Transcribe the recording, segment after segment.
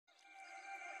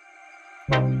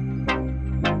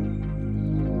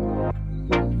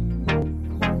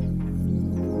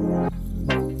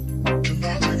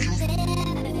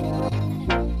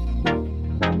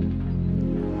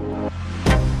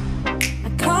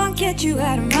Get you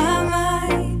out of my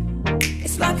mind.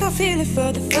 It's like I feel it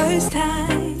for the first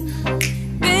time.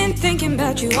 Been thinking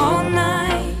about you all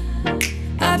night.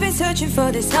 I've been searching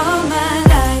for this all my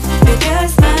life. You're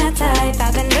just my type.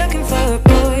 I've been looking for a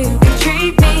boy who can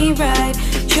treat me right.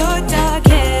 Your dark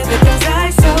hair with those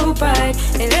eyes so bright.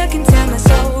 They look into my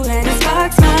soul and it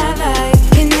sparks my life.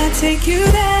 Can I take you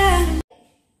there?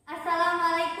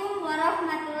 Assalamualaikum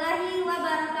warahmatullahi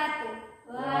wabarakatuh.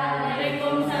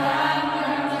 Waalaikumsalam.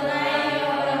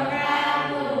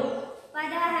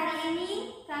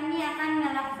 Kami akan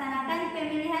melaksanakan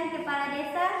pemilihan kepala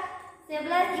desa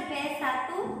 11 IPS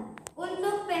 1.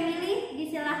 Untuk pemilih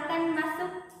disilahkan masuk.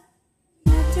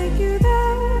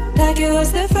 Like it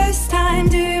was the first time,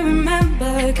 do you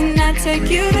remember? Can I take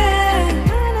you there?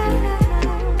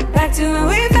 Back to when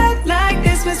we felt like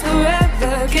this was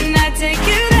forever. Can I take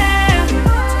you there?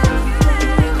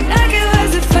 Like it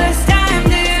was the first time,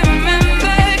 do you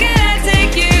remember? Can I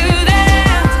take you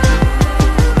there?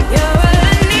 You're all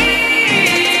I need.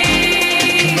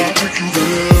 Can I take you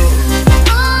there?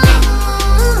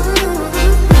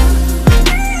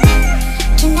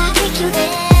 Can I take you there?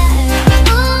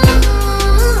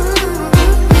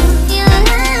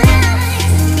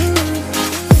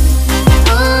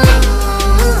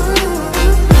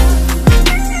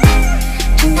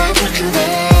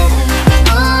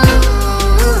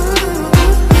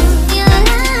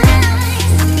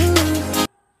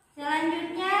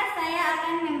 Selanjutnya saya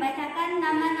akan membacakan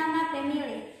nama-nama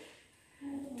pemilih.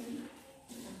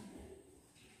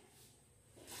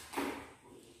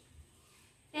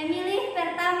 Pemilih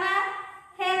pertama,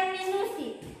 Helminusi.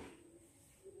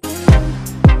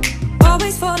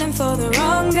 Always falling for the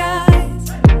wrong guys.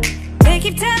 They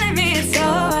keep telling me it's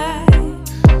alright.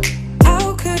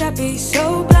 How could I be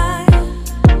so blind?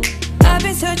 I've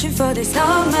been searching for this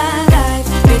all my life.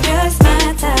 You're just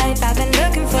my type. I've been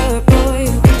looking for a boy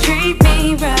who can treat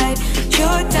me right.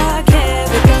 Your dark hair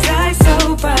with those eyes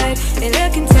so bright. They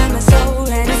look into my soul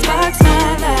and it sparks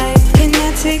my life. Can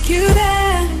I take you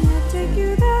there?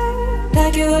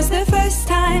 Like it was the first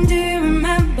time, do you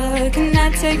remember? Can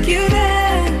I take you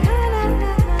there?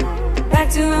 Back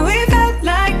to when we felt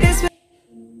like this.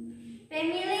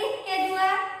 Pemilih kedua,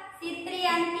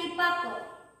 Sitrianti Papo.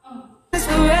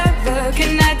 Forever,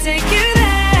 can I take you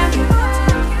there?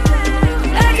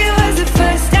 Like it was the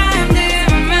first time, do you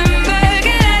remember?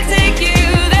 Can I take you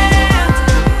there?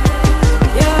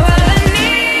 You're all I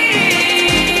need.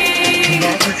 Can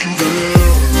I take you there?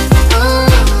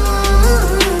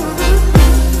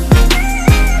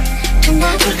 Can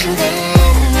I take you there?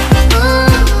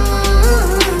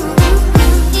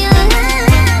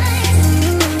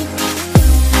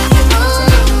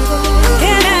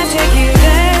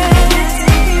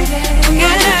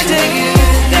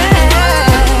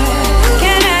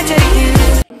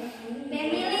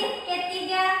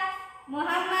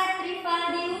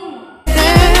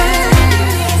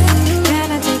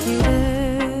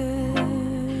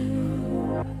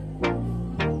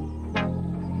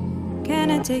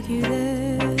 Take you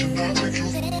there.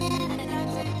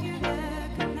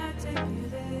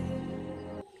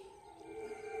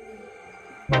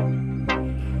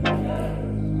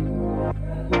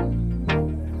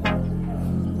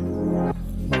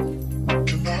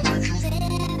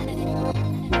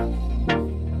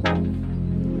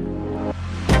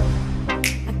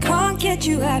 I can't get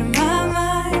you out of my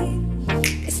mind.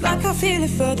 It's like I feel it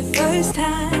for the first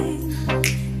time.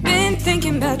 Been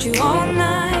thinking about you all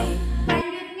night.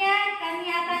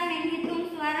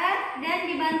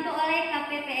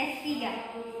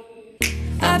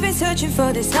 I've been searching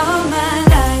for this all my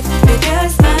life. You're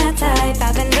just my type.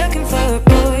 I've been looking for a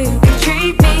boy who can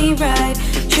treat me right.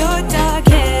 Your dark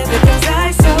hair with those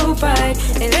eyes so bright.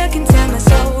 They look into my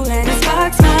soul and it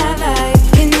sparks my life.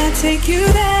 Can I take you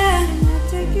there?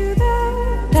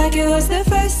 Like it was the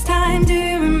first time, do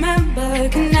you remember?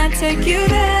 Can I take you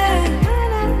there?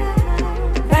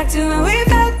 Back to when we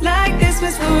felt like this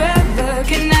was forever.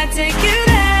 Can I take you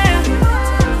there?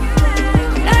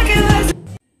 Like it was.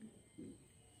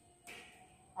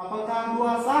 Apakah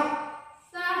dua sah?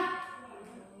 Sah.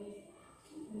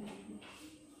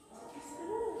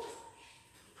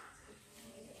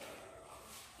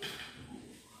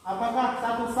 Apakah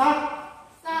satu sah?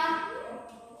 Sah.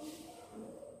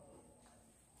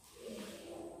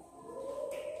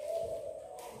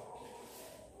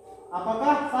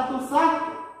 Apakah satu sah?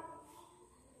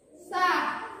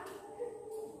 Sah.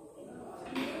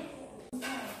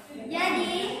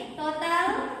 Jadi total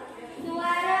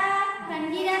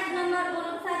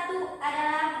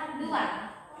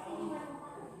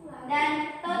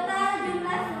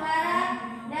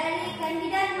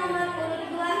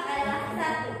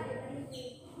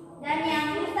Dan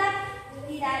yang rusak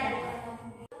tidak ada.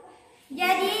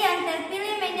 Jadi yang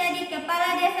terpilih menjadi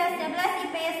Kepala Desa 11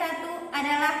 IPS 1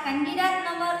 adalah kandidat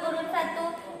nomor urut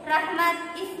 1 Rahmat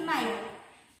Ismail.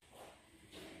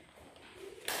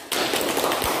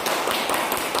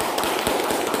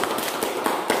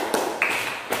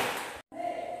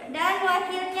 Dan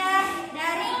wakilnya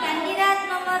dari kandidat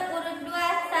nomor urut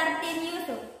 2 Sartin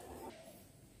Yusuf.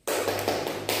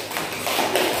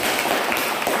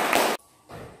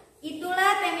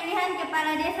 Itulah pemilihan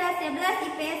Kepala Desa 11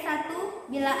 IPS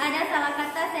 1. Bila ada salah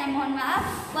kata saya mohon maaf.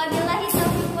 Wabillahi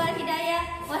taufiq wal hidayah.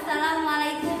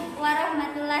 Wassalamualaikum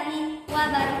warahmatullahi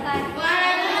wabarakatuh.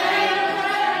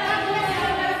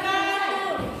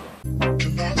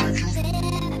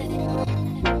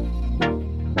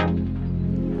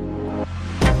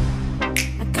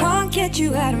 I can't get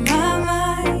you out of my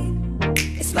mind.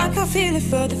 It's like I feel it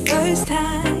for the first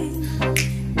time.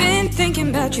 Been thinking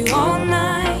about you all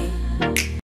night.